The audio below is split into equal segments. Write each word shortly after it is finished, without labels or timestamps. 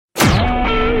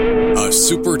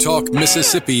SuperTalk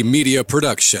Mississippi media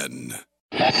production.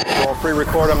 I'll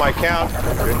pre-record on my count.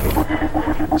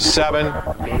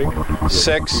 7,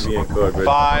 6,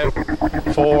 5,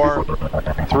 4,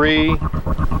 3,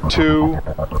 2.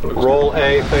 Roll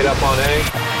A, fade up on A.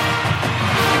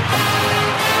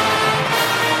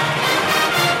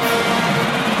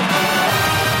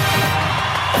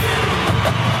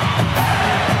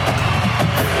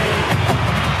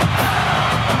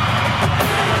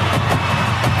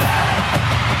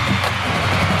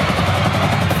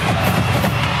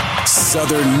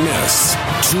 Southern Miss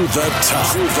to the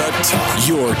top.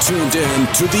 You're tuned in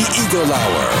to the Eagle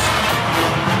Hour.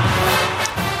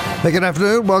 Hey, good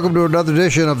afternoon. Welcome to another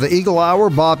edition of the Eagle Hour.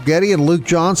 Bob Getty and Luke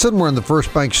Johnson. We're in the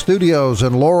First Bank Studios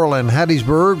in Laurel and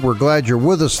Hattiesburg. We're glad you're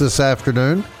with us this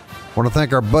afternoon. I want to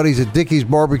thank our buddies at Dickey's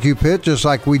Barbecue Pit, just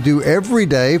like we do every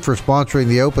day, for sponsoring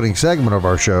the opening segment of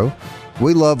our show.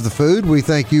 We love the food. We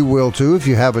think you will too if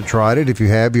you haven't tried it. If you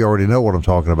have, you already know what I'm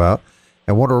talking about.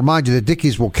 I want to remind you that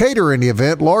Dickey's will cater any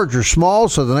event, large or small,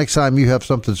 so the next time you have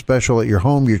something special at your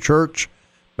home, your church,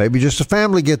 maybe just a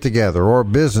family get-together or a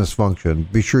business function,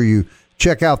 be sure you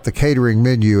check out the catering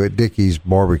menu at Dickey's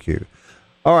Barbecue.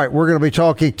 All right, we're going to be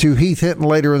talking to Heath Hinton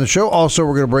later in the show. Also,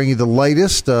 we're going to bring you the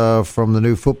latest from the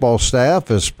new football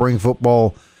staff as spring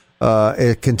football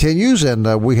it continues,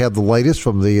 and we have the latest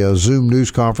from the Zoom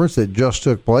news conference that just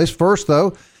took place. First,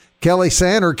 though, Kelly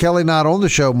Sander, Kelly not on the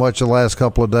show much the last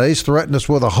couple of days, threatened us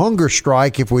with a hunger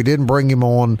strike if we didn't bring him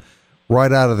on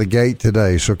right out of the gate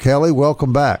today. So, Kelly,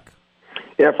 welcome back.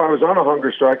 Yeah, if I was on a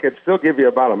hunger strike, I'd still give you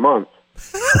about a month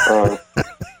to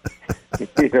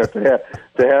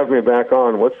have me back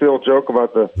on. What's the old joke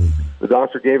about the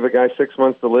doctor gave the guy 6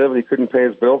 months to live and he couldn't pay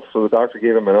his bills, so the doctor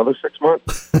gave him another 6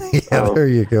 months? Yeah, there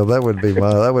you go. That would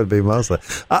be my say.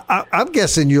 I'm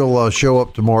guessing you'll show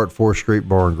up tomorrow at 4th Street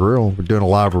Bar and Grill. We're doing a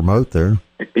live remote there.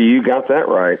 You got that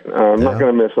right. I'm not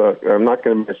going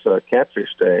to miss a Catfish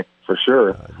Day for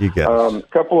sure. You got it. A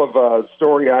couple of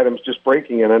story items just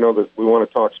breaking, and I know that we want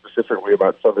to talk specifically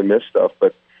about Southern Miss stuff,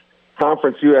 but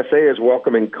Conference USA is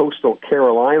welcoming Coastal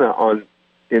Carolina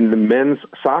in the men's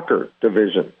soccer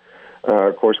division.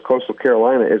 Of course, Coastal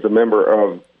Carolina is a member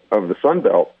of the Sun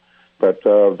Belt, but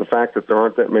the fact that there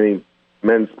aren't that many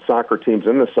men's soccer teams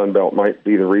in the Sun Belt might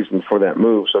be the reason for that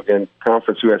move. So again,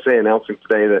 Conference USA announcing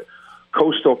today that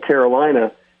Coastal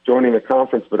Carolina joining the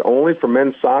conference, but only for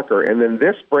men's soccer. And then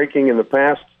this breaking in the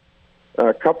past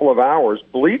couple of hours,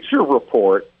 Bleacher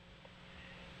Report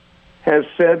has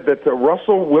said that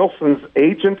Russell Wilson's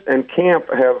agent and camp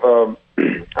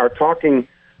are talking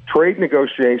trade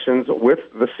negotiations with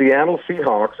the Seattle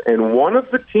Seahawks, and one of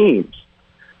the teams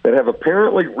that have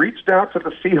apparently reached out to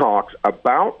the Seahawks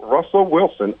about Russell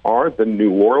Wilson are the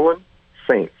New Orleans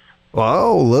Saints.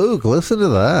 Wow, Luke, listen to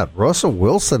that. Russell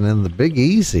Wilson in the Big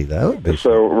Easy. That would be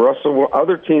so.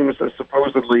 Other teams are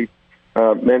supposedly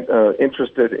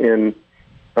interested in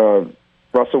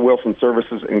Russell Wilson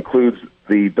services includes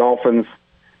the Dolphins,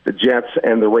 the Jets,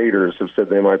 and the Raiders have said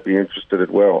they might be interested as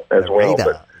well.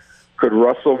 But could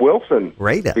Russell Wilson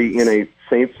be in a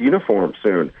Saints uniform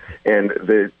soon? And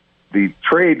the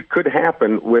trade could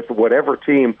happen with whatever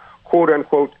team, quote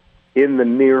unquote, in the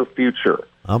near future.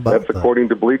 That's according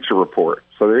to Bleacher Report.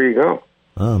 So there you go.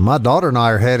 My daughter and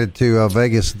I are headed to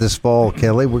Vegas this fall,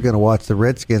 Kelly. We're going to watch the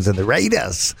Redskins and the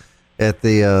Raiders at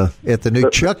the new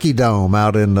Chucky Dome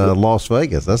out in Las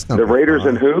Vegas. That's going to the Raiders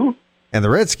and who? And the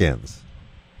Redskins,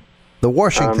 the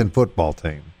Washington football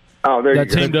team. Oh, there that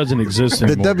you go. team doesn't exist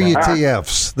anymore.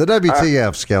 The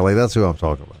WTFs, Kelly. That's who I'm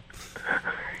talking about.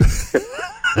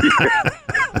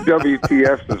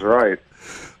 WTFs is right.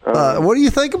 What do you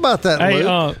think about that,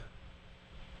 Luke?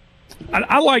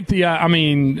 I like the. I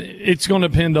mean, it's going to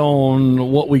depend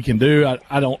on what we can do.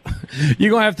 I don't. You're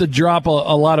going to have to drop a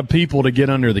lot of people to get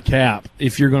under the cap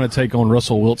if you're going to take on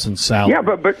Russell Wilson's salary. Yeah,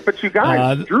 but you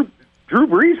guys, Drew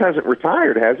Brees hasn't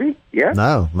retired, has he? Yeah.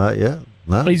 No, not yet.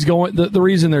 No. He's going. The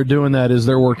reason they're doing that is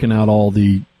they're working out all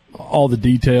the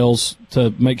details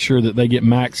to make sure that they get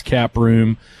max cap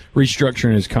room,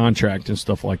 restructuring his contract and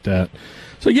stuff like that.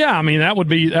 So yeah, I mean that would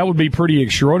be pretty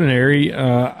extraordinary.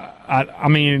 I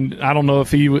mean, I don't know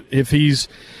if he's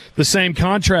the same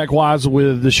contract wise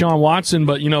with Deshaun Watson,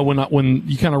 but you know when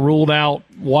you kind of ruled out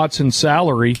Watson's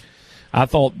salary, I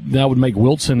thought that would make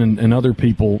Wilson and other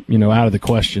people out of the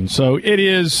question. So it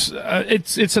is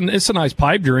it's a nice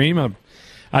pipe dream.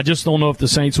 I just don't know if the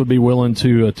Saints would be willing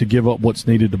to give up what's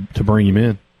needed to bring him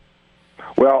in.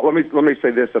 Well, let me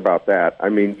say this about that. I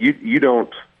mean, you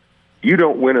don't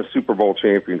win a Super Bowl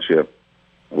championship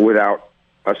without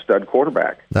a stud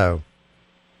quarterback. No,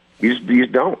 you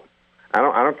don't. I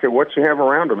don't care what you have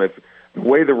around him. If the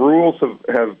way the rules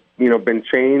have been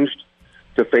changed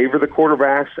to favor the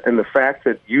quarterbacks, and the fact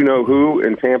that who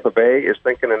in Tampa Bay is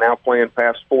thinking of now playing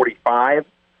past 45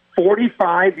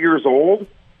 years old.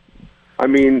 I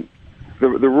mean, the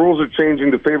rules are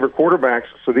changing to favor quarterbacks,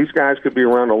 so these guys could be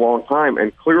around a long time.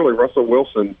 And clearly, Russell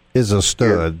Wilson is a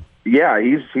stud.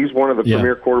 He's one of the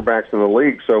premier quarterbacks in the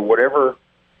league. So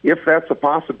if that's a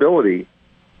possibility,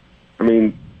 I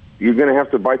mean, you're going to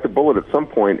have to bite the bullet at some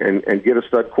point and get a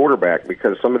stud quarterback,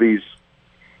 because some of these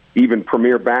even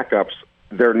premier backups,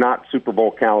 they're not Super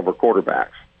Bowl caliber quarterbacks,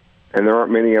 and there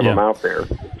aren't many of them out there.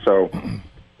 So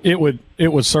it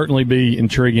would certainly be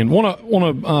intriguing.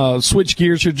 Want to switch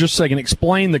gears here just a second.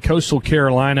 Explain the Coastal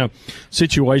Carolina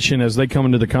situation as they come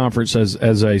into the conference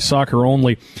as a soccer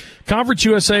only. Conference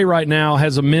USA right now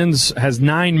has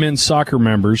 9 men's soccer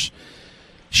members.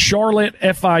 Charlotte,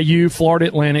 FIU, Florida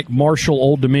Atlantic, Marshall,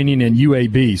 Old Dominion, and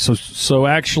UAB. So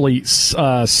actually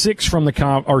 7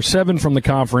 from the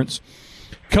conference.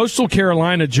 Coastal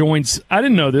Carolina joins, I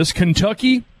didn't know this,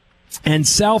 Kentucky and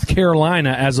South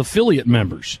Carolina as affiliate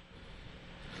members.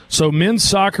 So men's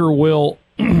soccer will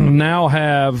now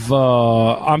have,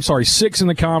 6 in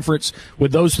the conference,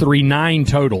 with those 3, 9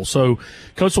 total. So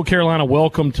Coastal Carolina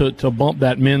welcome to bump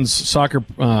that men's soccer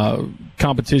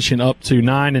competition up to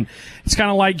 9. And it's kind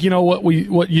of like,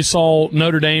 what you saw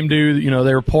Notre Dame do.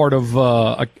 They were part of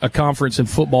a conference in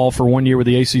football for 1 year with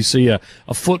the ACC,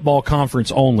 a football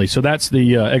conference only. So that's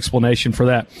the explanation for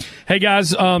that. Hey, guys,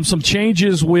 some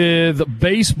changes with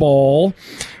baseball.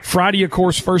 Friday, of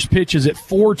course, first pitch is at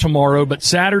 4 tomorrow, but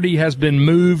Saturday has been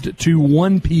moved to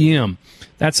 1 p.m.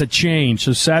 That's a change.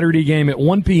 So Saturday game at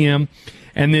 1 p.m.,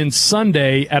 and then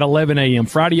Sunday at 11 a.m.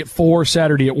 Friday at 4,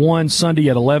 Saturday at 1, Sunday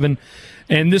at 11.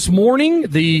 And this morning,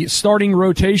 the starting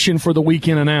rotation for the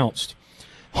weekend announced.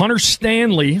 Hunter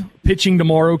Stanley pitching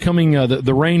tomorrow, coming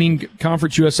the reigning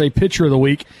Conference USA Pitcher of the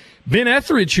Week. Ben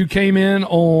Etheridge, who came in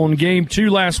on Game 2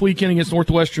 last weekend against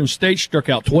Northwestern State, struck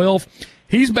out 12.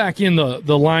 He's back in the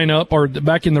lineup, or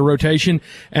back in the rotation.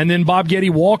 And then Bob Getty,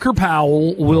 Walker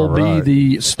Powell will be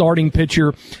the starting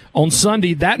pitcher on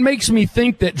Sunday. That makes me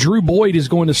think that Drew Boyd is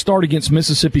going to start against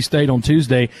Mississippi State on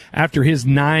Tuesday after his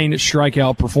 9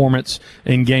 strikeout performance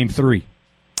in Game 3.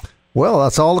 Well,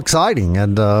 that's all exciting,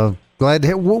 and glad to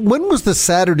hear. When was the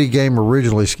Saturday game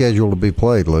originally scheduled to be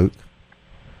played, Luke?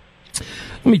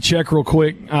 Let me check real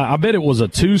quick. I bet it was a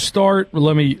 2 start.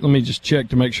 Let me just check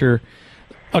to make sure.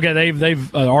 Okay,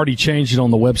 they've already changed it on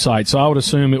the website, so I would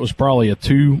assume it was probably a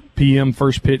 2 p.m.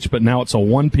 first pitch, but now it's a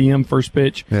 1 p.m. first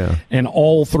pitch. Yeah. And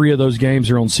all 3 of those games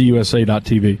are on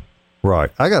CUSA.TV.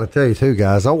 Right. I got to tell you too,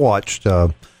 guys. I watched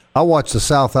the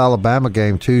South Alabama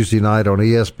game Tuesday night on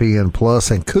ESPN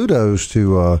Plus, and kudos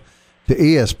to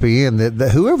ESPN.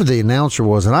 That whoever the announcer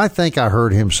was, and I think I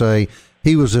heard him say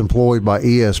he was employed by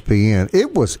ESPN.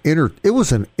 It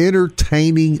was an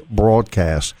entertaining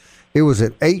broadcast. It was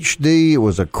at HD. It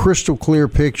was a crystal clear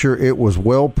picture. It was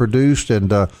well produced.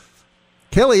 And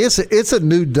Kelly, it's a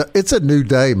new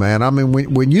day, man. I mean,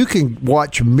 when you can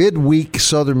watch midweek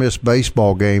Southern Miss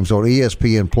baseball games on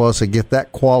ESPN Plus and get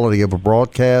that quality of a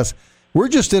broadcast, we're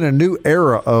just in a new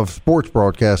era of sports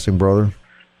broadcasting, brother.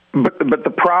 But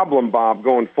the problem, Bob,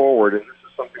 going forward, and this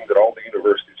is something that all the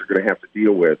universities are going to have to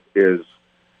deal with, is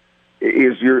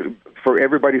for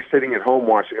everybody sitting at home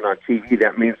watching it on TV,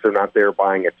 that means they're not there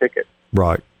buying a ticket.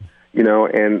 Right.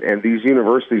 And these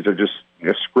universities are just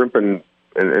scrimping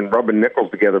and rubbing nickels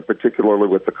together, particularly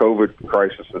with the COVID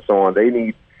crisis and so on. They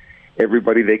need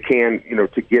everybody they can,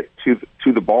 to get to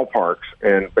the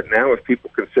ballparks. But now if people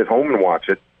can sit home and watch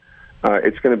it,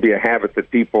 it's going to be a habit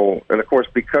that people, and of course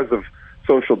because of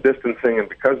social distancing and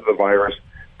because of the virus,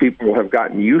 people have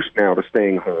gotten used now to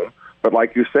staying home. But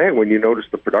like you're saying, when you notice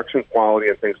the production quality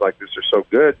and things like this are so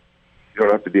good, you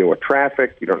don't have to deal with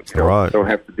traffic. You don't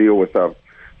have to deal with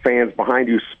fans behind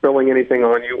you spilling anything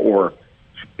on you or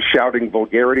shouting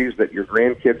vulgarities that your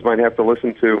grandkids might have to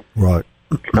listen to. Right.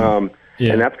 And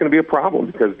that's going to be a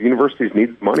problem because the universities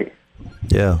need money.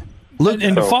 Yeah.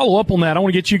 And to follow up on that, I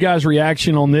want to get you guys'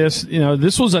 reaction on this.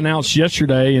 This was announced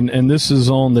yesterday, and this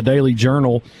is on the Daily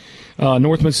Journal.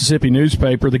 North Mississippi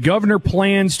newspaper. The governor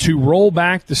plans to roll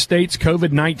back the state's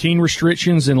COVID-19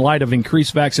 restrictions in light of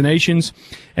increased vaccinations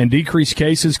and decreased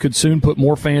cases could soon put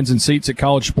more fans in seats at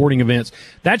college sporting events.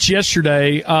 That's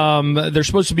yesterday. There's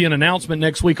supposed to be an announcement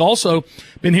next week. Also,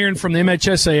 been hearing from the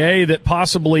MHSAA that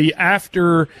possibly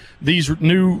after these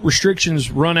new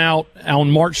restrictions run out on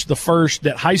March the 1st,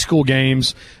 that high school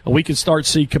games, we could start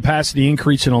to see capacity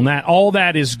increasing on that. All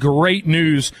that is great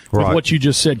news with what you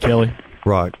just said, Kelly.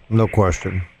 Right, no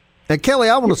question. And, Kelly,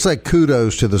 I want to say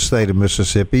kudos to the state of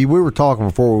Mississippi. We were talking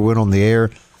before we went on the air.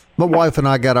 My wife and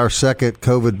I got our second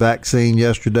COVID vaccine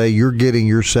yesterday. You're getting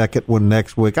your second one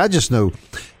next week. I just know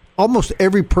almost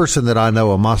every person that I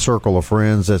know in my circle of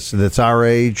friends that's our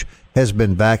age has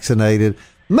been vaccinated.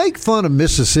 Make fun of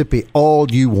Mississippi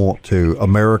all you want to,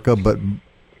 America, but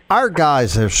our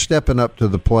guys are stepping up to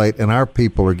the plate, and our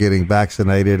people are getting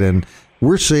vaccinated, and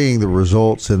we're seeing the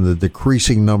results in the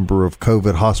decreasing number of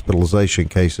COVID hospitalization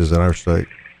cases in our state.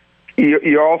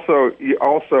 You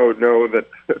also know that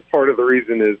part of the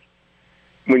reason is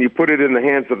when you put it in the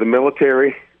hands of the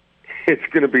military, it's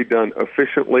going to be done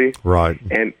efficiently, right,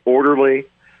 and orderly,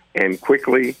 and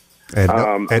quickly, and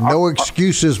no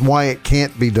excuses why it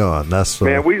can't be done. That's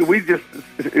man. We just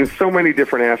in so many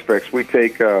different aspects we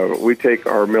take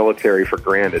our military for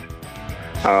granted.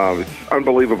 It's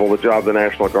unbelievable the job the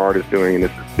National Guard is doing, and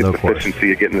its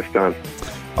efficiency of getting this done.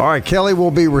 All right, Kelly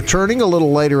will be returning a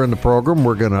little later in the program.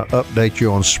 We're going to update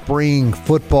you on spring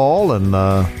football, and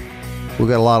we've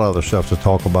got a lot of other stuff to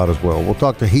talk about as well. We'll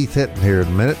talk to Heath Hinton here in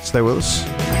a minute. Stay with us.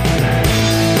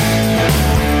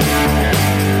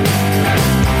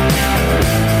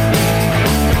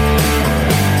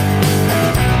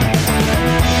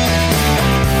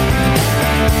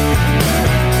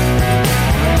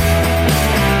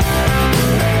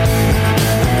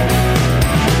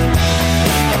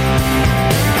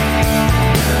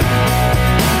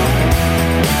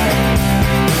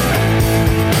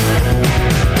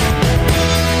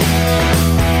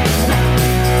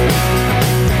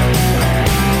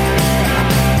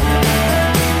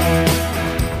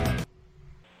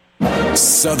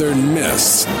 Southern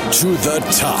Miss to the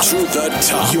top. To the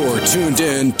top. You're tuned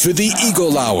in to the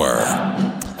Eagle Hour.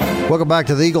 Welcome back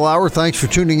to the Eagle Hour. Thanks for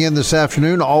tuning in this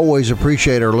afternoon. Always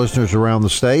appreciate our listeners around the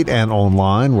state and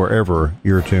online, wherever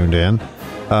you're tuned in.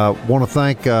 Want to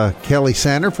thank Kelly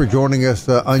Sander for joining us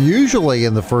unusually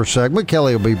in the first segment.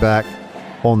 Kelly will be back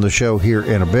on the show here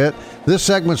in a bit. This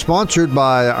segment sponsored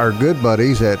by our good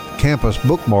buddies at Campus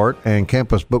Bookmart and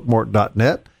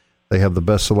campusbookmart.net. They have the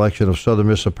best selection of Southern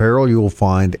Miss apparel you will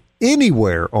find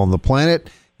anywhere on the planet.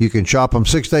 You can shop them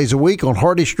 6 days a week on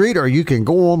Hardy Street, or you can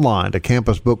go online to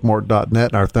campusbookmart.net.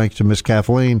 And our thanks to Miss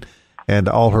Kathleen and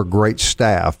all her great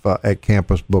staff at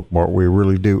Campus Bookmart. We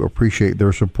really do appreciate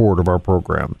their support of our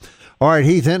program. All right,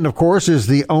 Heath Hinton, of course, is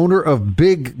the owner of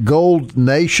Big Gold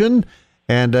Nation,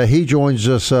 and he joins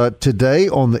us today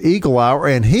on the Eagle Hour.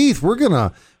 And Heath, we're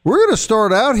gonna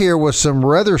start out here with some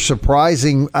rather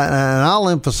surprising, and I'll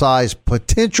emphasize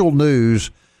potential news,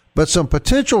 but some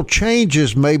potential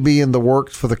changes may be in the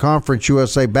works for the Conference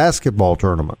USA basketball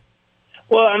tournament.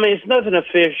 Well, I mean, it's nothing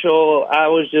official. I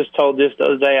was just told this the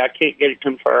other day. I can't get it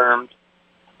confirmed.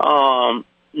 But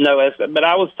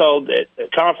I was told that the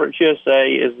Conference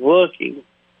USA is looking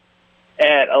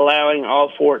at allowing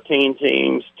all 14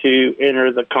 teams to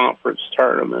enter the conference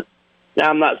tournament. Now,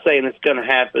 I'm not saying it's going to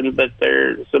happen, but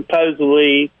there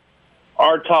supposedly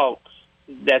are talks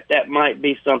that might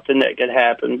be something that could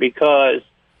happen, because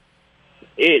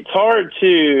it's hard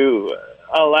to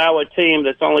allow a team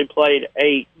that's only played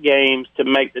 8 games to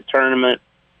make the tournament,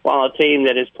 while a team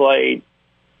that has played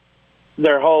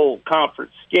their whole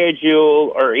conference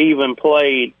schedule, or even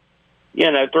played,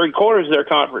 3/4 of their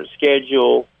conference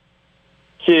schedule,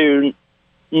 to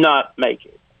not make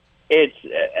it.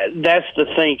 That's the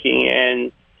thinking,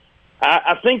 and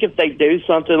I think if they do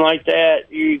something like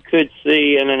that, you could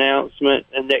see an announcement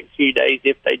in the next few days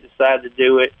if they decide to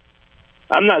do it.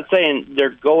 I'm not saying they're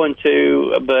going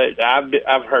to, but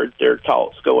I've heard their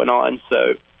talks going on.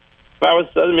 So if I was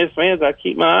Southern Miss fans, I'd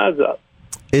keep my eyes up.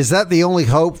 Is that the only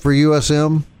hope for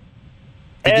USM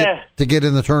to get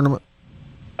in the tournament?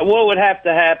 What would have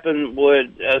to happen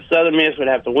would Southern Miss would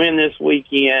have to win this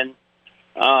weekend,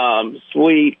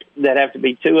 sweep. That'd have to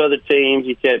be 2 other teams.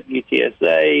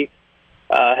 UTSA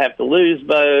have to lose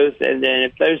both, and then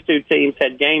if those 2 teams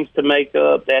had games to make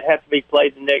up, that have to be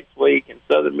played the next week, and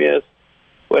Southern Miss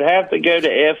would have to go to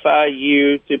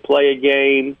FIU to play a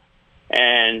game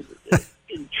and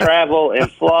travel and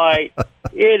flight.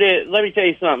 It is. Let me tell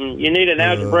you something. You need an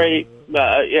algebraic.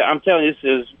 I'm telling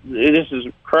you, this is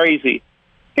crazy.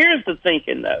 Here's the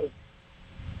thinking, though.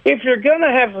 If you're going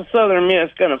to have a Southern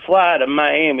Miss going to fly to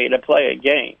Miami to play a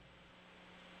game,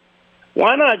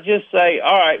 why not just say,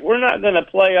 all right, we're not going to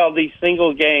play all these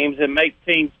single games and make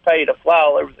teams pay to fly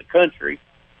all over the country.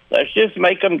 Let's just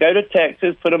make them go to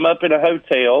Texas, put them up in a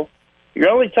hotel. You're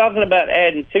only talking about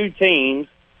adding 2 teams,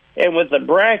 and with a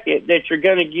bracket that you're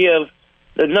going to give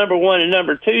the number 1 and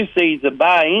number 2 seeds a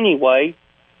bye anyway,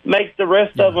 make the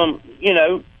rest of them,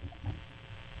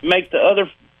 make the other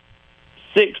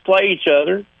 6 play each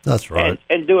other. That's right.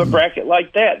 And do a bracket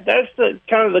like that. That's the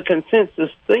kind of the consensus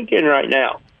thinking right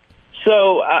now.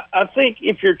 So I think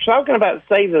if you're talking about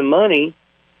saving money,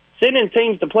 sending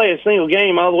teams to play a single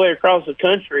game all the way across the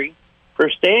country for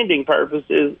standing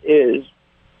purposes is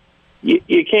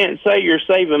you can't say you're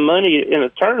saving money in a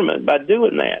tournament by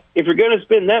doing that. If you're going to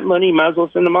spend that money, you might as well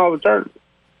send them all to the tournament.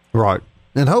 Right.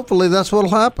 And hopefully that's what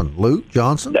will happen. Luke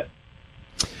Johnson?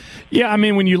 Yeah, I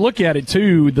mean, when you look at it,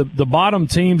 too, the bottom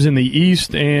teams in the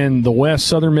East and the West,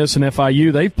 Southern Miss and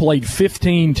FIU, they've played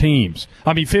 15 games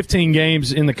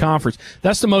in the conference.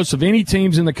 That's the most of any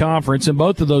teams in the conference, and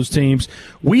both of those teams,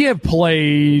 we have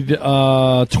played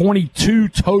 22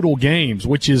 total games,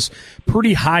 which is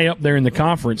pretty high up there in the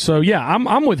conference. So, yeah,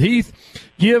 I'm with Heath.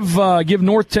 Give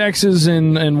North Texas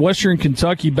and Western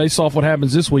Kentucky, based off what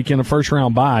happens this weekend, a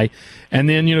first-round bye. And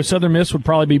then, Southern Miss would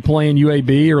probably be playing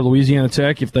UAB or Louisiana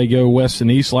Tech if they go west and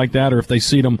east like that, or if they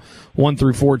seed them 1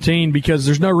 through 14, because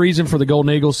there's no reason for the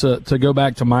Golden Eagles to go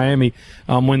back to Miami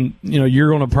when, you're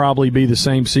going to probably be the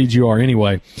same seed you are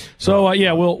anyway. So,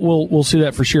 yeah, we'll see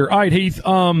that for sure. All right, Heath,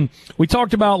 we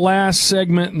talked about last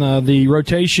segment the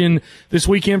rotation this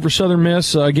weekend for Southern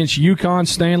Miss against UConn,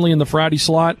 Stanley in the Friday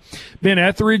slot. Ben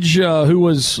Etheridge,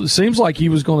 who seems like he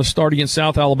was going to start against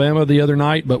South Alabama the other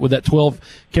night, but with that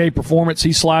 12K performance,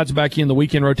 he slides back in the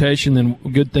weekend rotation. Then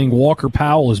good thing Walker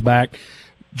Powell is back.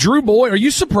 Drew Boyd, are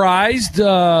you surprised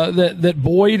that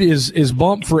Boyd is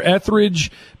bumped for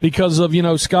Etheridge because of,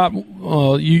 Scott,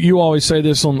 you always say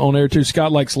this on air too,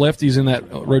 Scott likes lefties in that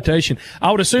rotation. I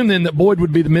would assume then that Boyd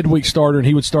would be the midweek starter and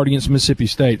he would start against Mississippi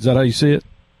State. Is that how you see it?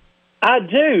 I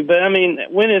do, but I mean,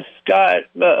 when has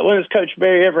Coach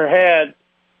Berry ever had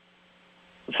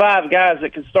 5 guys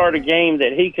that could start a game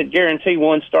that he could guarantee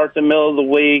one start the middle of the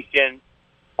week and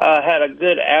had a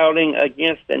good outing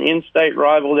against an in-state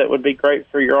rival that would be great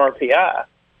for your RPI?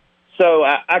 So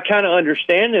I kind of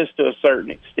understand this to a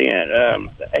certain extent.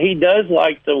 He does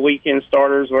like the weekend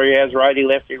starters where he has righty,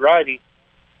 lefty, righty.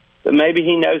 But maybe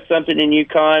he knows something in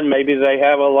UConn. Maybe they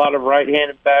have a lot of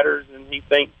right-handed batters, and he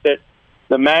thinks that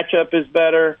the matchup is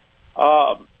better.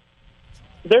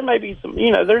 There may be some,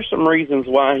 there's some reasons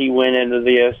why he went into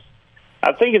this.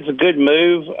 I think it's a good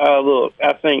move. Look,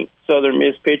 I think Southern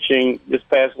Miss pitching this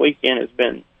past weekend has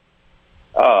been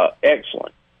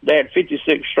excellent. They had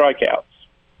 56 strikeouts.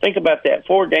 Think about that.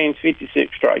 4 games,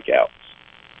 56 strikeouts.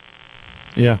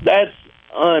 Yeah. That's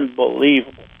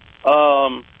unbelievable.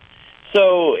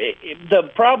 So the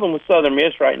problem with Southern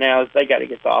Miss right now is they got to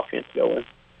get the offense going.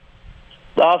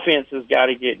 The offense has got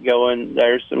to get going.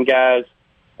 There's some guys.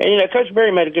 And, Coach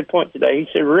Berry made a good point today. He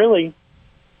said, really,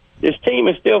 this team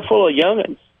is still full of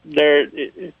young'uns.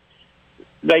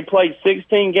 They played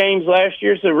 16 games last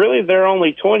year, so really they're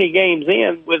only 20 games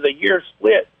in with a year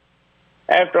split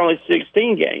after only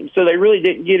 16 games. So they really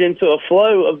didn't get into a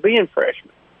flow of being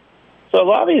freshmen. So a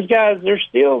lot of these guys, they're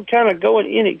still kind of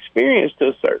going inexperienced to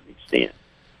a certain extent.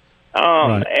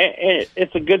 Right. And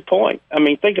it's a good point. I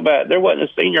mean, think about it. There wasn't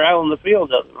a senior out on the field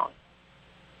the other night.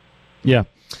 Yeah.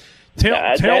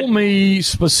 Tell me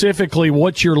specifically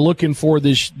what you're looking for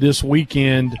this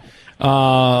weekend.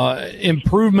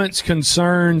 Improvements,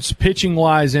 concerns,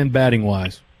 pitching-wise and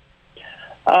batting-wise.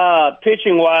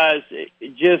 Pitching-wise,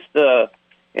 just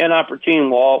inopportune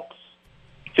walks,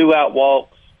 2-out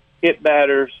walks, hit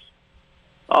batters,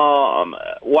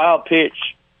 wild pitch,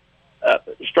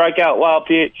 strikeout wild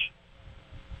pitch.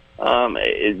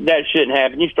 That shouldn't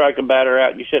happen. You strike a batter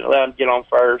out, you shouldn't allow him to get on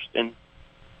first. And,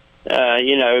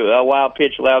 a wild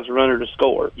pitch allows a runner to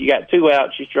score. You got 2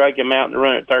 outs, you strike him out, and the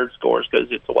runner at third scores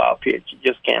because it's a wild pitch. You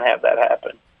just can't have that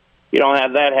happen. You don't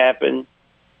have that happen.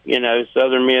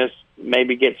 Southern Miss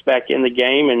maybe gets back in the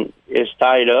game and is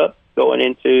tied up going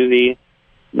into the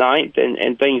 9th,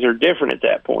 and things are different at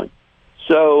that point.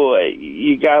 So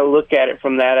you got to look at it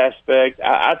from that aspect.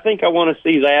 I think I want to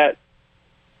see that.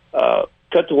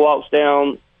 Cut the walks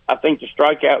down. I think the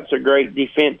strikeouts are great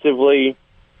defensively.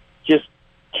 Just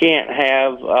can't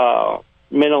have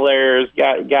mental errors.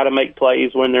 Got to make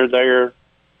plays when they're there.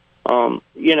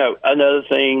 Another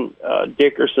thing,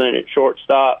 Dickerson at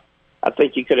shortstop. I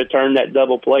think he could have turned that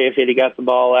double play if he'd got the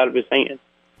ball out of his hand.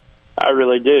 I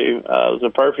really do. It was a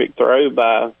perfect throw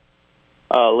by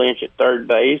Lynch at third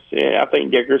base, and I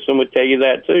think Dickerson would tell you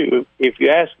that too if you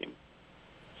ask him.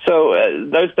 So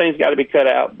those things got to be cut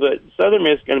out. But Southern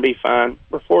Miss is going to be fine.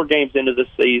 We're 4 games into the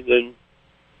season.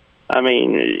 I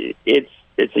mean,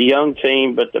 it's a young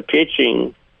team, but the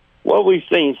pitching, what we've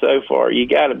seen so far, you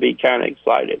got to be kind of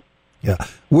excited. Yeah.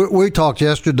 We talked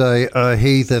yesterday,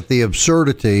 Heath, at the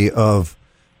absurdity of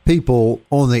people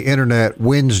on the internet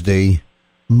Wednesday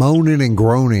moaning and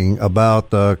groaning about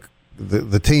the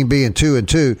team being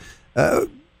 2-2.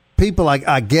 people,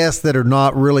 I guess, that are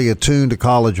not really attuned to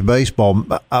college baseball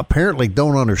apparently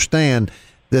don't understand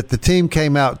that the team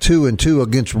came out 2-2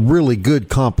 against really good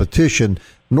competition.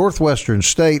 Northwestern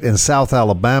State and South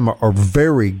Alabama are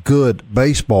very good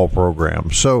baseball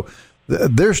programs. So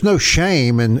there's no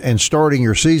shame in starting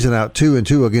your season out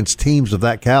 2-2 against teams of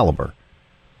that caliber.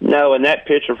 No, and that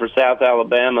pitcher for South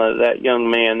Alabama, that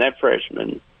young man, that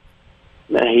freshman,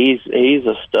 he's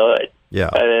a stud.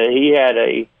 Yeah. He had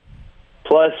a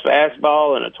plus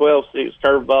fastball and a 12-6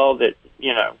 curveball that,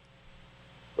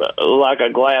 like a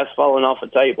glass falling off a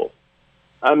table.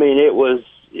 I mean, it was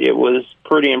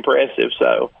pretty impressive.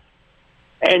 So,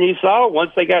 and you saw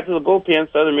once they got to the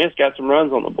bullpen, Southern Miss got some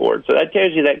runs on the board. So that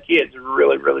tells you that kid's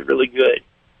really, really, really good.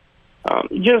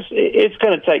 It's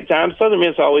going to take time. Southern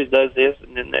Miss always does this,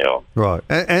 and then they'll right.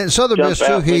 And Southern Miss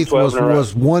too, Heath,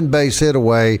 was one base hit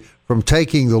away from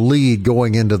taking the lead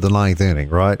going into the ninth inning.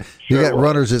 Right, you got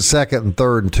runners at second and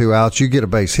third and 2 outs. You get a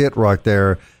base hit right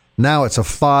there. Now it's a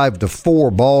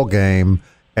 5-4 ball game,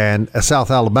 and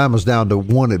South Alabama's down to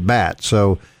 1 at bat.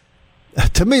 So,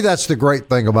 to me, that's the great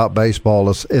thing about baseball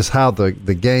is how the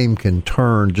game can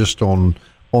turn just on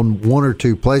 1 or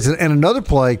 2 plays. And another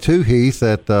play too, Heath,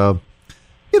 that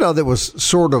that was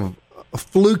sort of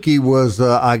fluky was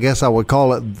I guess I would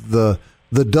call it the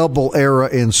double era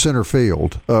in center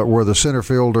field, where the center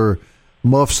fielder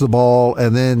muffs the ball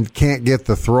and then can't get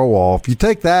the throw off. You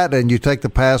take that and you take the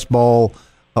pass ball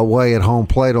away at home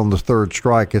plate on the third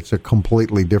strike, it's a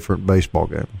completely different baseball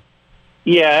game.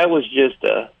 Yeah, it was just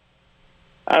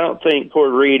I don't think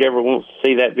Cord Reed ever wants to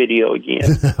see that video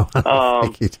again. No, I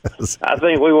don't think he does. I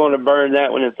think we want to burn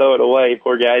that one and throw it away.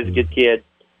 Poor guy's a good kid.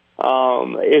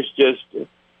 It's just,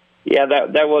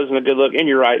 that wasn't a good look. And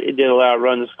you're right, it did allow a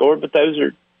run to score, but those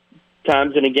are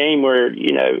times in a game where,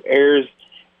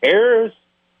 errors,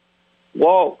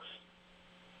 walks,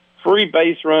 free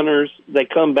base runners, they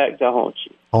come back to haunt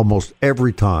you. Almost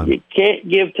every time. You can't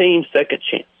give teams second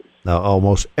chances. No,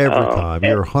 almost every time.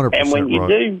 You're 100% right. And when you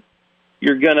do,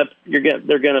 they're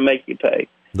gonna make you pay.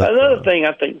 That's Another right. thing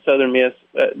I think Southern Miss,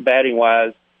 batting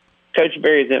wise, Coach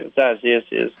Berry's emphasized this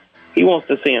is he wants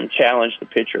to see him challenge the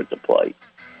pitcher at the plate.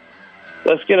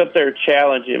 Let's get up there,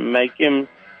 challenge him, make him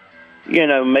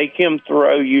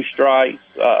throw you strikes,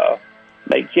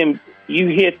 you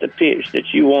hit the pitch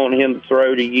that you want him to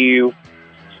throw to you.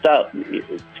 Stop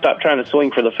trying to swing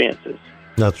for the fences.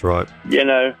 That's right.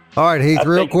 All right, Heath,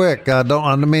 real quick. I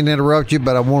don't mean to interrupt you,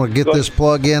 but I want to get this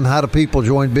plug in. How do people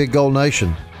join Big Gold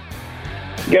Nation?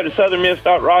 Go to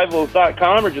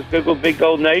southernmiss.rivals.com or just Google Big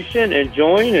Gold Nation and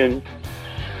join. And,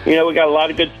 we got a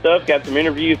lot of good stuff. Got some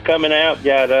interviews coming out.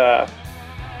 Got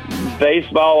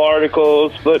baseball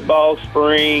articles, football,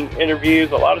 spring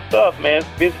interviews, a lot of stuff, man. It's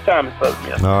a busy time at Southern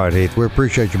Miss. All right, Heath. We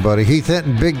appreciate you, buddy. Heath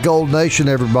Hinton, Big Gold Nation,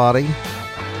 everybody.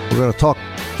 We're going to talk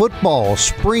football,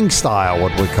 spring style,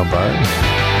 when we come back.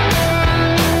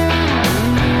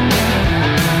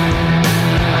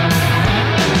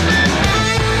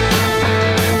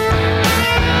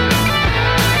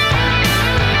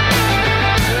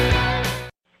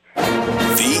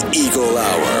 The Eagle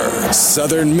Hour.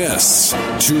 Southern Miss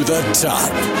to the top.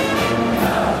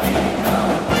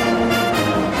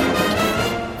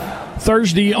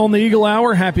 Thursday on the Eagle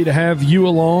Hour, happy to have you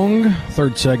along.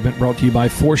 Third segment brought to you by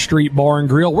 4th Street Bar and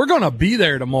Grill. We're going to be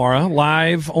there tomorrow,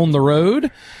 live on the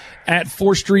road at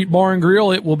 4th Street Bar and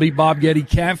Grill. It will be Bob Getty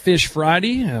Catfish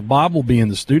Friday. Bob will be in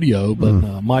the studio,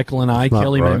 but Michael and I,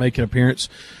 Kelly may make an appearance.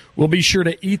 We'll be sure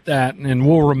to eat that, and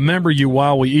we'll remember you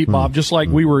while we eat, Bob. Just like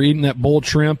we were eating that bull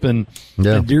shrimp and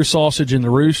deer sausage in the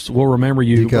Roost, we'll remember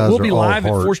you. We'll be live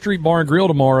at 4th Street Bar and Grill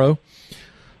tomorrow.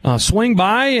 Swing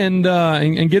by and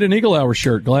get an Eagle Hour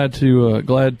shirt. Glad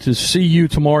to see you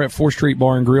tomorrow at 4th Street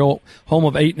Bar and Grill, home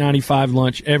of $8.95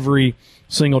 lunch every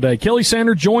single day. Kelly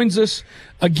Sander joins us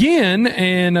again,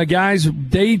 and guys,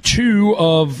 day 2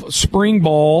 of spring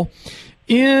ball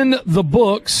in the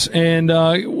books. And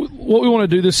what we want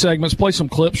to do this segment is play some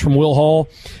clips from Will Hall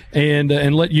and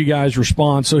let you guys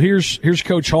respond. So here's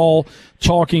Coach Hall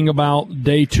talking about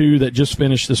day 2 that just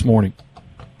finished this morning.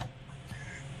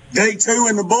 Day 2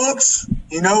 in the books,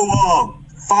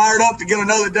 fired up to get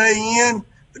another day in.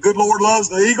 The good Lord loves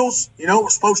the Eagles. It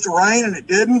was supposed to rain and it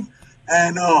didn't.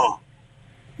 And,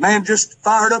 just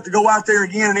fired up to go out there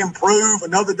again and improve.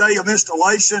 Another day of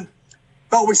installation.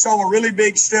 Thought we saw a really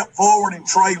big step forward in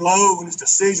Trey Lowe and his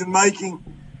decision making.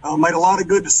 Made a lot of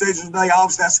good decisions today.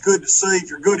 Obviously, that's good to see. If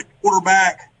you're good at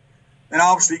quarterback, then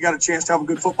obviously you got a chance to have a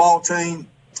good football team.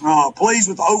 Pleased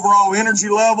with the overall energy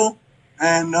level.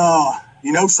 And,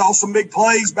 saw some big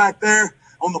plays back there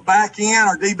on the back end.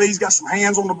 Our DB's got some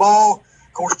hands on the ball.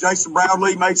 Of course, Jason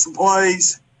Brownlee made some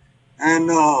plays. And,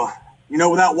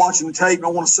 without watching the tape,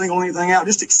 don't want to single anything out.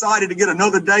 Just excited to get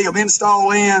another day of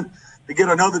install in, to get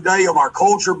another day of our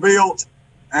culture built,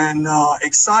 and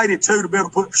excited, too, to be able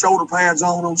to put shoulder pads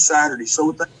on Saturday.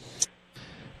 So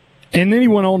and then he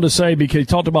went on to say, because he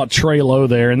talked about Trey Lowe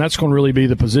there, and that's going to really be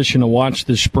the position to watch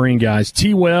this spring, guys.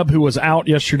 T. Webb, who was out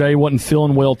yesterday, wasn't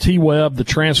feeling well. T. Webb, the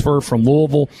transfer from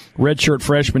Louisville, redshirt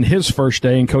freshman, his first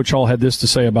day, and Coach Hall had this to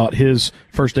say about his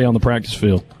first day on the practice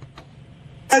field.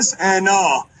 And,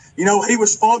 he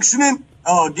was functioning,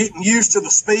 getting used to the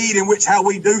speed in which how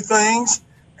we do things,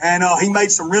 and he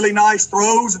made some really nice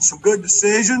throws and some good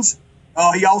decisions.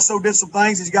 He also did some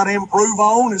things he's got to improve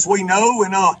on, as we know.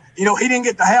 And, he didn't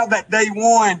get to have that day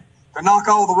one to knock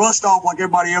all the rust off like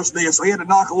everybody else did. So he had to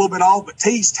knock a little bit off. But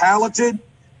T's talented,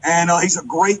 and he's a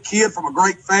great kid from a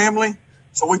great family.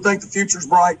 So we think the future's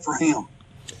bright for him.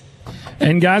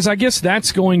 And, guys, I guess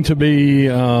that's going to be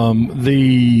the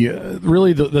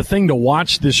thing to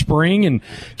watch this spring. And,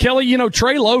 Kelly,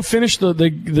 Trey Lowe finished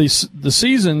the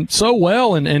season so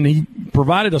well, and he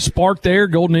provided a spark there.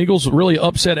 Golden Eagles really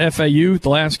upset FAU the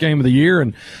last game of the year.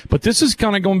 But this is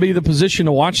kind of going to be the position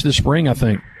to watch this spring, I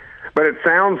think. But it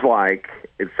sounds like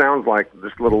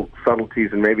just little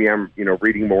subtleties, and maybe I'm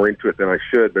reading more into it than I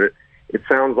should, but it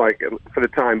sounds like for the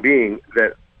time being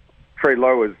that Trey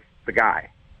Lowe is the guy.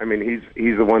 I mean,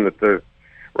 he's the one that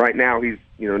right now he's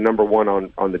number one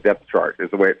on the depth chart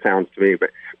is the way it sounds to me. But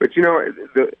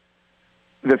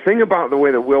the thing about the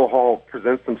way that Will Hall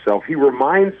presents himself, he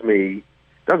reminds me,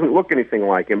 doesn't look anything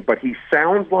like him, but he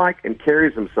sounds like and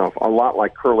carries himself a lot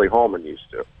like Curly Hallman used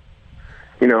to.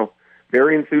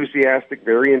 Very enthusiastic,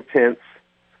 very intense,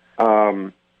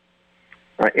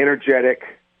 energetic,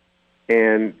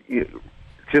 and.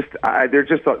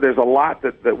 There's a lot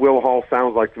that Will Hall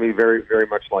sounds like to me very, very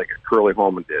much like Curly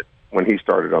Hallman did when he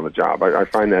started on the job. I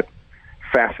find that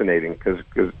fascinating because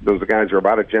those guys are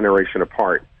about a generation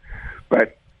apart.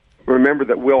 But remember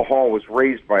that Will Hall was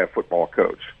raised by a football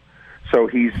coach. So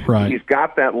he's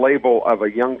got that label of a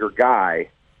younger guy,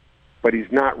 but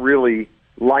he's not really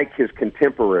like his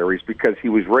contemporaries because he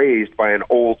was raised by an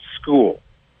old school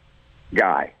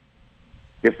guy,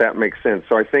 if that makes sense.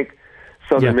 So I think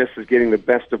Southern Miss is getting the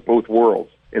best of both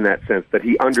worlds in that sense, that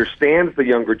he understands the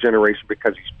younger generation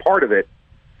because he's part of it,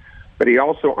 but he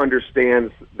also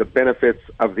understands the benefits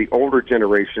of the older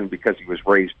generation because he was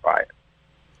raised by it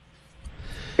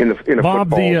in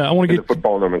the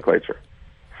football nomenclature.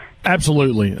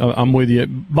 Absolutely. I'm with you.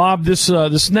 Bob, this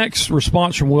next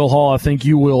response from Will Hall I think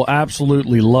you will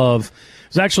absolutely love.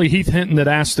 It's actually Heath Hinton that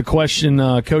asked the question,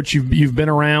 Coach, you've been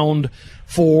around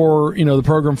for the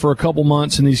program for a couple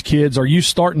months, and these kids, are you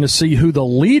starting to see who the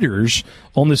leaders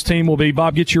on this team will be?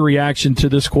 Bob, get your reaction to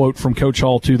this quote from Coach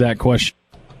Hall to that question.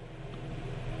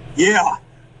 Yeah,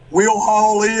 Will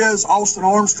Hall is, Austin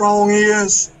Armstrong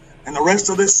is, and the rest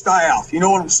of this staff. You know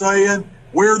what I'm saying?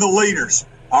 We're the leaders,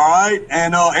 all right?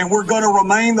 And we're going to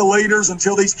remain the leaders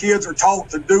until these kids are taught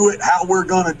to do it how we're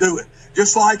going to do it.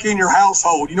 Just like in your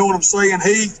household. You know what I'm saying,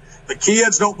 Heath? The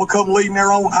kids don't become leading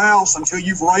their own house until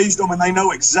you've raised them and they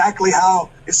know exactly how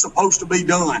it's supposed to be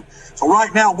done. So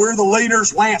right now, we're the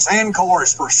leaders. Lance Ankar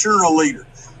is for sure a leader.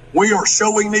 We are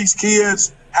showing these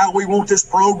kids how we want this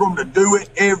program to do it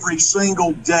every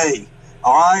single day.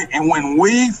 All right? And when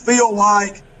we feel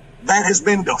like that has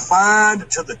been defined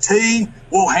to the T,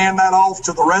 we'll hand that off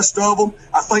to the rest of them.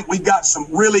 I think we got some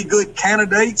really good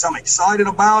candidates. I'm excited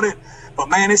about it. But,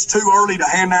 man, it's too early to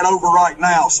hand that over right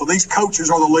now. So these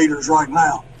coaches are the leaders right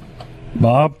now.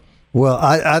 Bob? Well,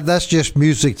 I that's just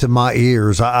music to my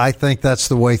ears. I think that's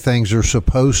the way things are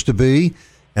supposed to be.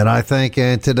 And I think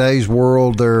in today's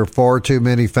world, there are far too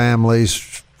many families,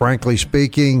 frankly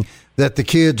speaking, that the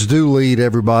kids do lead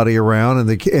everybody around, and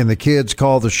the kids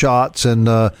call the shots. And,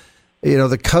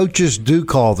 the coaches do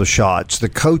call the shots. The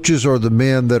coaches are the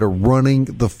men that are running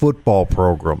the football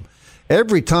program.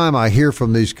 Every time I hear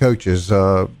from these coaches,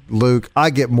 Luke, I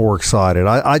get more excited.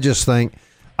 I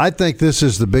think this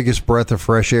is the biggest breath of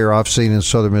fresh air I've seen in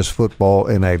Southern Miss football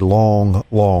in a long,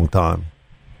 long time.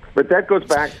 But that goes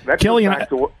back. That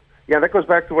goes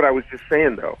back to what I was just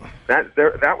saying, though.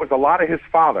 That was a lot of his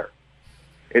father.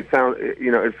 It sounds,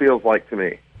 it feels like to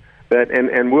me that,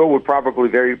 and Will would probably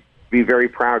be very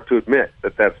proud to admit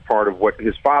that that's part of what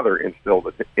his father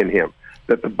instilled in him.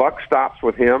 That the buck stops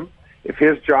with him. If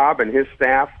his job and his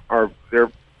staff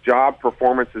their job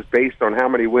performance is based on how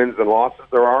many wins and losses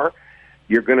there are,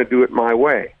 you're going to do it my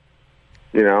way.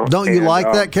 Don't you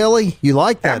like that, Kelly? You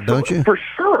like that, don't you? For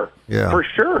sure. Yeah. For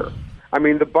sure. I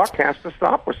mean, the buck has to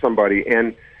stop with somebody,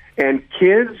 and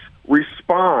kids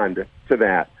respond to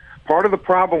that. Part of the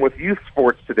problem with youth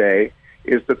sports today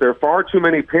is that there are far too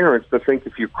many parents that think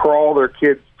if you crawl their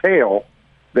kid's tail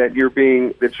that you're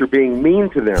being mean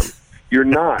to them. You're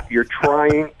not. You're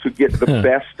trying to get the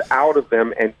best out of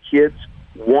them, and kids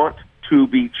want to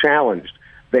be challenged.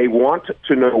 They want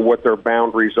to know what their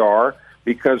boundaries are,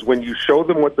 because when you show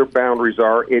them what their boundaries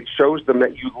are, it shows them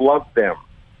that you love them.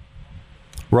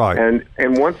 Right.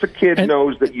 And once a kid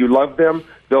knows that you love them,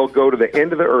 they'll go to the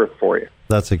end of the earth for you.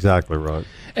 That's exactly right.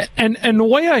 And the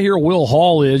way I hear Will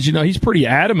Hall is, he's pretty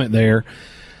adamant there,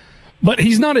 but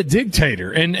he's not a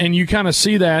dictator. And you kind of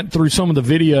see that through some of the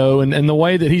video and the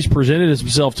way that he's presented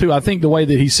himself, too. I think the way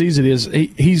that he sees it is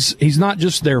he's not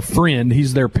just their friend,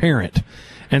 he's their parent.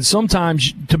 And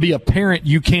sometimes to be a parent,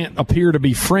 you can't appear to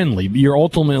be friendly. You're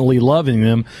ultimately loving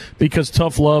them because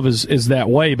tough love is that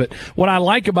way. But what I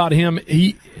like about him,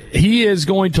 he is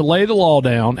going to lay the law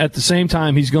down. At the same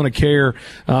time, he's going to care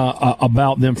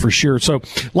about them for sure. So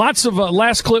lots of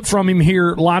last clip from him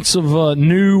here. Lots of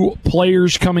new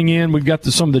players coming in. We've got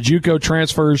some of the JUCO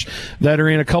transfers that are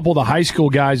in. A couple of the high school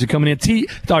guys are coming in.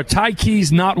 Ty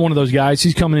Key's not one of those guys.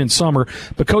 He's coming in summer.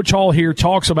 But Coach Hall here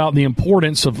talks about the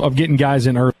importance of getting guys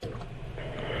in early.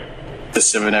 The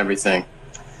sim and everything.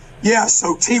 Yeah,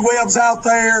 so T. Webb's out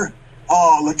there,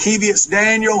 Lakevius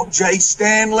Daniel, Jay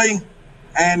Stanley,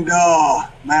 and, I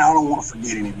don't want to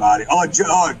forget anybody.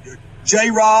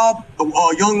 J-Rob,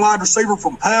 the young wide receiver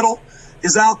from Petal,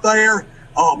 is out there.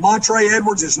 Montre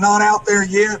Edwards is not out there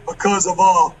yet because of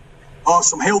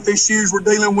some health issues we're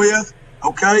dealing with.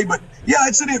 Okay, but yeah,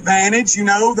 it's an advantage,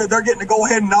 that they're getting to go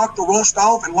ahead and knock the rust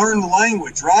off and learn the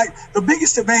language, right? The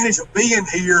biggest advantage of being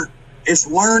here is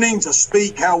learning to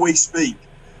speak how we speak.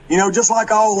 Just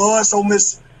like all of us on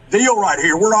this deal right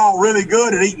here, we're all really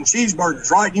good at eating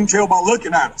cheeseburgers, right? You can tell by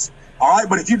looking at us, all right?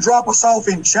 But if you drop us off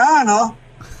in China,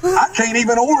 I can't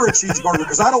even order a cheeseburger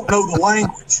because I don't know the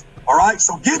language, all right?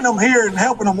 So getting them here and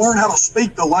helping them learn how to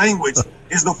speak the language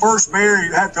is the first barrier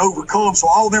you have to overcome. So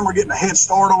all of them are getting a head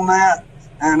start on that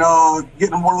and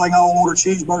getting them where they can all order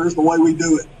cheeseburgers the way we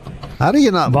do it. How do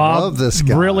you not Bob, love this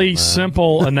guy? Really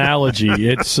simple analogy.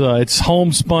 It's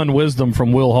homespun wisdom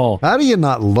from Will Hall. How do you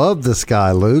not love this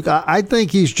guy, Luke? I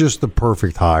think he's just the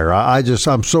perfect hire.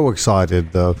 I'm so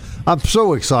excited. I'm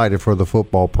so excited for the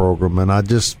football program, and I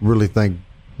just really think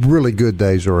really good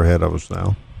days are ahead of us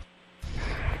now.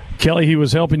 Kelly, he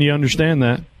was helping you understand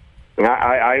that.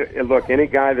 I look, any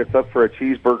guy that's up for a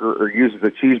cheeseburger or uses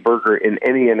a cheeseburger in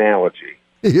any analogy,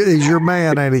 he's your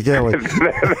man, ain't he, Kelly?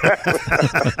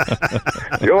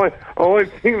 The only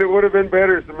thing that would have been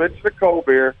better is to mention a cold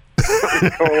beer.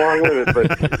 Go along with it,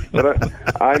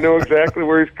 but I know exactly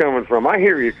where he's coming from. I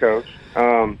hear you, Coach.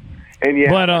 And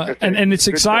it's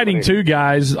exciting too,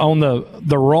 guys, on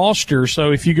the roster.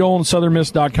 So if you go on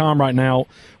SouthernMiss.com right now,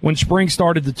 when spring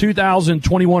started, the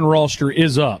 2021 roster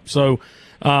is up. So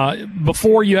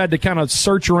before you had to kind of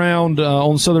search around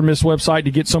on Southern Miss website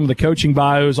to get some of the coaching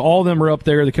bios. All of them are up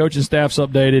there. The coaching staff's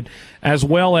updated, as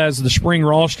well as the spring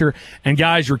roster. And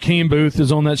guys, Rakeem Booth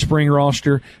is on that spring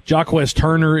roster. Jacquez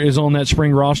Turner is on that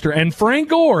spring roster. And Frank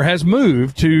Gore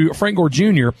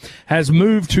Jr. has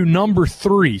moved to number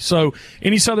 3. So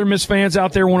any Southern Miss fans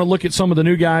out there want to look at some of the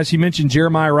new guys? He mentioned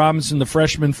Jeremiah Robinson, the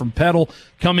freshman from Petal,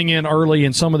 coming in early,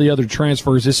 and some of the other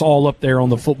transfers. It's all up there on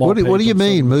the football page. What do you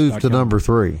mean, move to number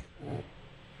 3?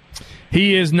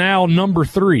 He is now number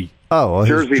 3. Oh,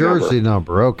 his jersey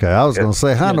number. Okay, I was going to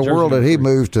say, how in the world did he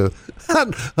move to?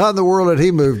 How in the world did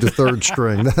he move to 3rd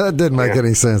string? That didn't make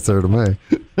any sense there to me.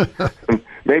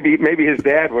 Maybe his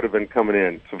dad would have been coming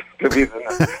in to be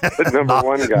the number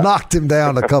 1 guy. Knocked him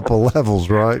down a couple levels,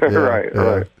 right? Yeah, right.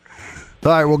 All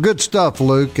right, well, good stuff,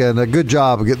 Luke, and a good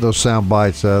job of getting those sound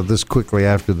bites this quickly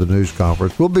after the news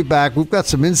conference. We'll be back. We've got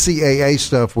some NCAA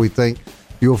stuff we think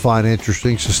you'll find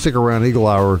interesting, so stick around. Eagle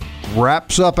Hour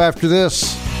wraps up after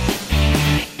this.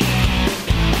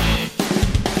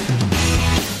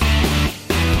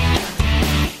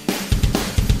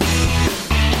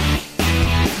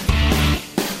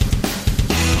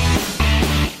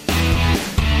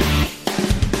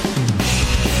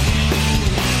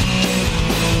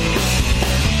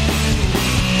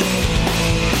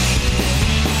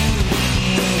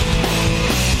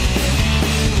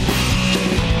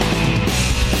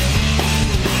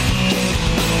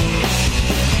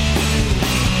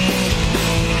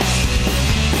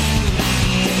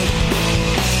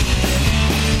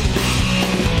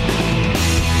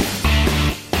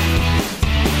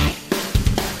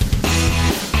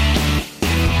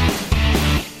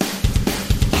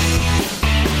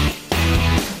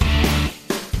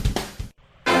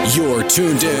 You're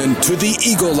tuned in to the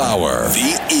Eagle Hour.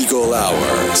 The Eagle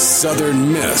Hour.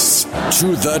 Southern Miss to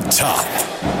the top.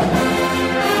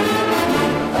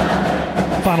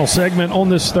 final segment on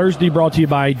this Thursday brought to you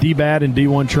by DBAT and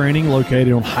D1 Training,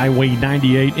 located on Highway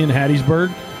 98 in Hattiesburg.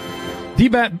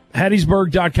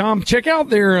 DBATHattiesburg.com. Check out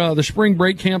their spring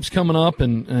break camps coming up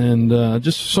and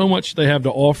just so much they have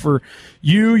to offer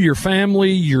you, your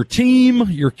family, your team,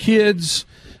 your kids.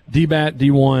 DBAT,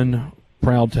 D1,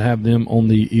 proud to have them on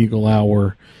the Eagle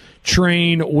Hour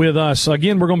train with us.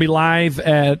 Again, we're going to be live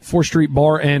at 4th Street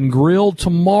Bar and Grill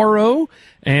tomorrow,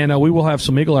 and we will have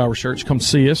some Eagle Hour shirts. Come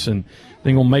see us, and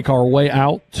then we'll make our way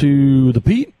out to the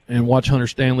Pete and watch Hunter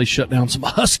Stanley shut down some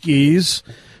Huskies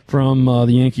from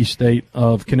the Yankee state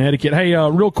of Connecticut. Hey,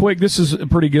 real quick, this is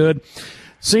pretty good.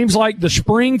 Seems like the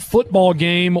spring football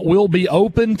game will be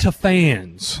open to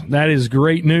fans. That is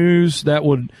great news. That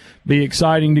would be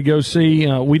exciting to go see.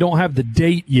 We don't have the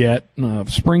date yet.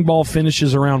 Spring ball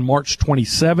finishes around March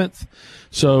 27th,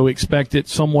 so expect it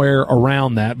somewhere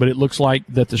around that. But it looks like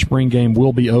that the spring game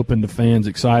will be open to fans.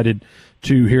 Excited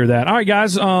to hear that. All right,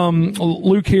 guys.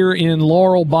 Luke here in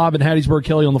Laurel, Bob in Hattiesburg,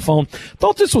 Kelly on the phone.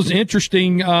 Thought this was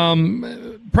interesting.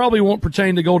 Probably won't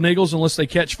pertain to Golden Eagles unless they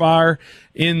catch fire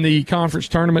in the conference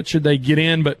tournament, should they get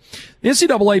in. But the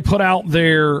NCAA put out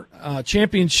their the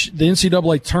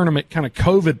NCAA tournament kind of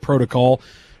COVID protocol.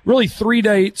 Really 3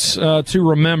 dates to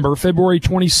remember: February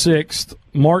 26th,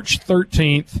 March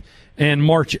 13th, and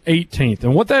March 18th.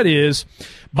 And what that is,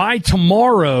 by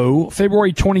tomorrow,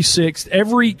 February 26th,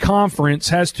 every conference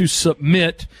has to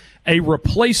submit a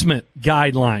replacement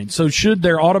guideline. So should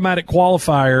their automatic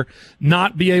qualifier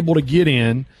not be able to get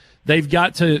in, they've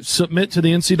got to submit to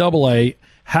the NCAA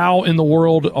how in the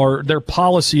world are their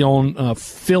policy on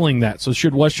filling that. So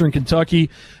should Western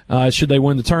Kentucky, should they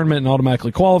win the tournament and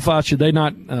automatically qualify? Should they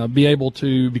not be able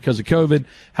to because of COVID?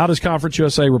 How does Conference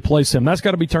USA replace them? That's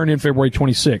got to be turned in February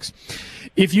 26th.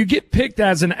 If you get picked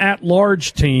as an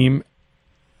at-large team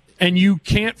and you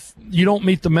don't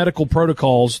meet the medical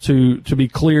protocols to be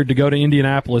cleared to go to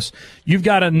Indianapolis, you've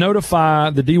got to notify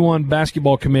the D1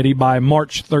 basketball committee by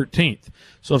March 13th.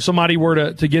 So if somebody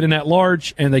were to get in at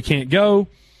large and they can't go,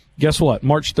 guess what?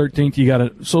 March 13th, you got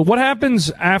to. So what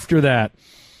happens after that?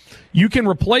 You can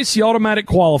replace the automatic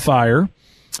qualifier,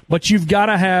 but you've got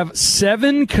to have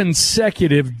 7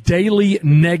 consecutive daily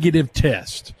negative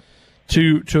tests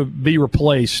to be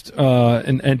replaced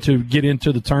and to get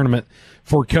into the tournament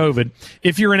for COVID.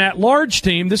 If you're an at-large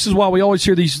team, this is why we always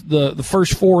hear the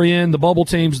first 4 in, the bubble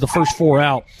teams, the first 4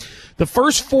 out. The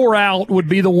first 4 out would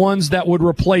be the ones that would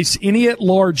replace any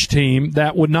at-large team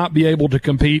that would not be able to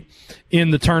compete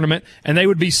in the tournament, and they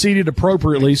would be seeded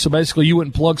appropriately. So basically you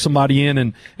wouldn't plug somebody in,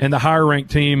 and the higher-ranked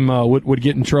team would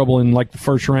get in trouble in, like, the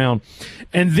first round.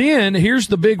 And then here's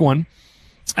the big one.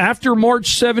 After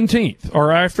March 17th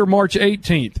or after March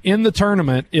 18th in the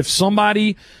tournament, if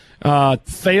somebody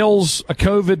fails a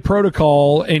COVID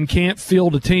protocol and can't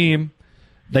field a team,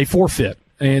 they forfeit,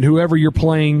 and whoever you're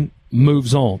playing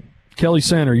moves on. Kelly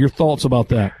Sander, your thoughts about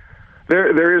that?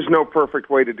 There is no perfect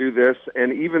way to do this,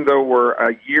 and even though we're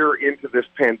a year into this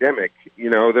pandemic,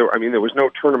 there was no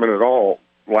tournament at all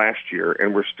last year,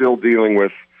 and we're still dealing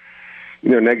with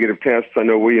negative tests. I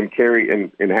know William Carey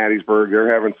in Hattiesburg,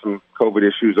 they're having some COVID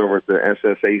issues over at the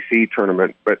SSAC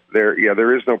tournament, but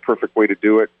there is no perfect way to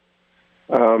do it.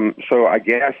 So I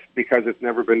guess because it's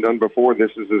never been done before,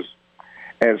 this is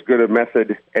as good a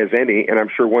method as any, and I'm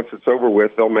sure once it's over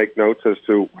with, they'll make notes as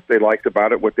to what they liked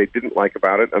about it, what they didn't like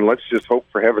about it, and let's just hope,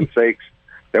 for heaven's sakes,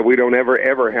 that we don't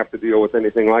ever have to deal with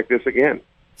anything like this again.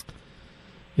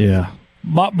 Yeah.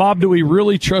 Bob, do we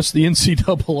really trust the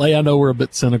NCAA? I know we're a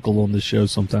bit cynical on this show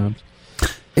sometimes.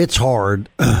 It's hard.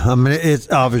 I mean, it's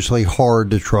obviously hard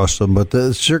to trust them, but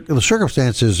the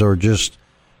circumstances are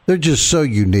they're just so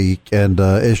unique, and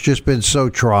it's just been so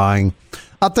trying.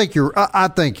 I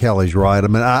think Kelly's right. I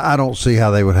mean, I don't see how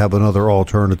they would have another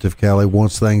alternative, Kelly,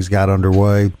 once things got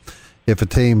underway. If a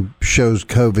team shows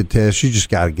COVID tests, you just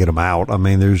got to get them out. I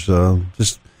mean, there's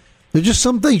just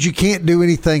some things you can't do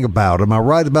anything about. Am I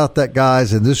right about that,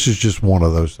 guys? And this is just one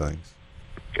of those things.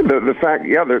 The fact,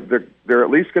 they're at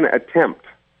least going to attempt,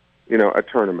 a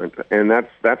tournament, and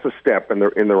that's a step in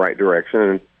the right direction.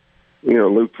 And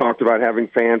Luke talked about having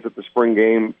fans at the spring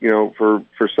game, for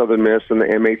Southern Miss and the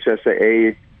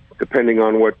MHSAA, depending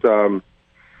on what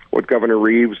Governor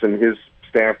Reeves and his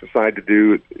staff decide to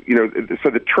do. So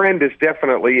the trend is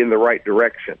definitely in the right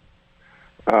direction.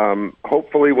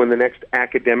 Hopefully when the next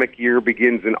academic year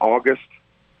begins in August,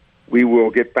 we will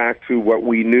get back to what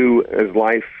we knew as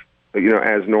life,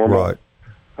 as normal.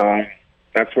 Right.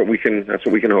 That's what we can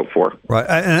hope for. Right.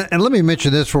 And let me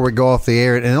mention this before we go off the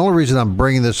air. And the only reason I'm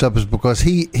bringing this up is because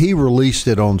he released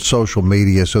it on social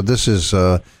media. So this is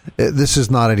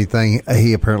not anything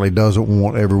he apparently doesn't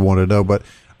want everyone to know. But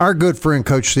Our good friend,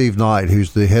 Coach Steve Knight,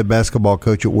 who's the head basketball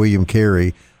coach at William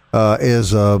Carey,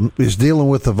 is dealing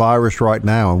with the virus right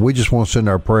now, and we just want to send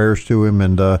our prayers to him.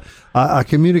 And I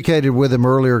communicated with him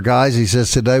earlier, guys. He says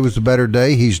today was a better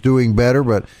day. He's doing better,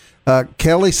 but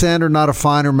Kelly Sander, not a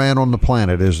finer man on the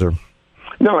planet, is there?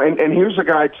 No, and here's a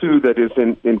guy too that is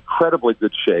in incredibly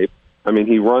good shape. I mean,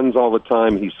 he runs all the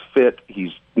time. He's fit.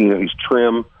 He's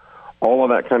trim, all of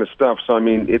that kind of stuff. So I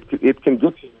mean, it can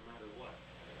get you no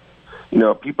matter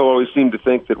what. People always seem to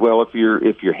think that, well, if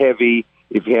you're heavy,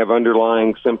 if you have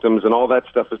underlying symptoms, and all that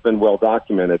stuff has been well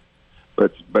documented.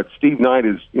 But Steve Knight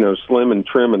is slim and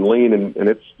trim and lean, and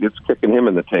it's kicking him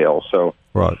in the tail. So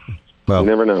right, well, you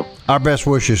never know. Our best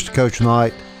wishes to Coach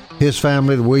Knight, his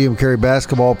family, the William Carey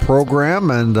basketball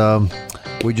program, and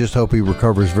we just hope he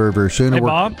recovers very, very soon. Hey, and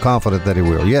we're Bob? confident that he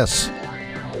will. Yes.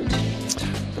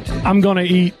 I'm going to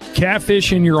eat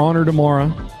catfish in your honor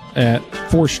tomorrow at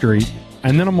 4th Street,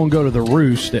 and then I'm going to go to the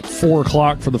Roost at 4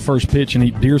 o'clock for the first pitch and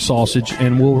eat deer sausage,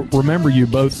 and we'll remember you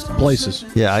both places.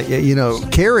 Yeah,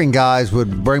 Caring guys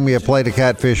would bring me a plate of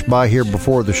catfish by here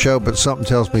before the show, but something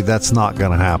tells me that's not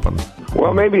going to happen.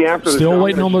 Well, maybe after the Still show,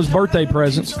 waiting on those birthday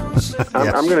presents.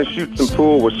 I'm going to shoot some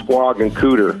pool with Squag and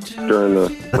Cooter during the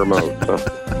remote.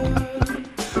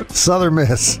 So. Southern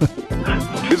Miss. To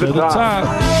the top.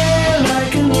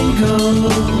 Like an eagle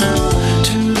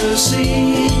to the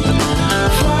sea.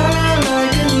 Fly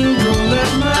like an eagle,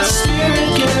 let my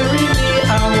spirit carry me. I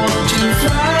want to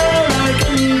fly like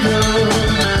an eagle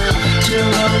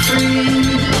till I'm free.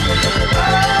 I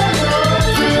go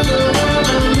through the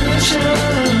revolution.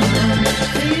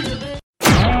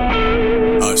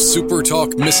 A SuperTalk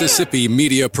Mississippi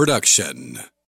media production.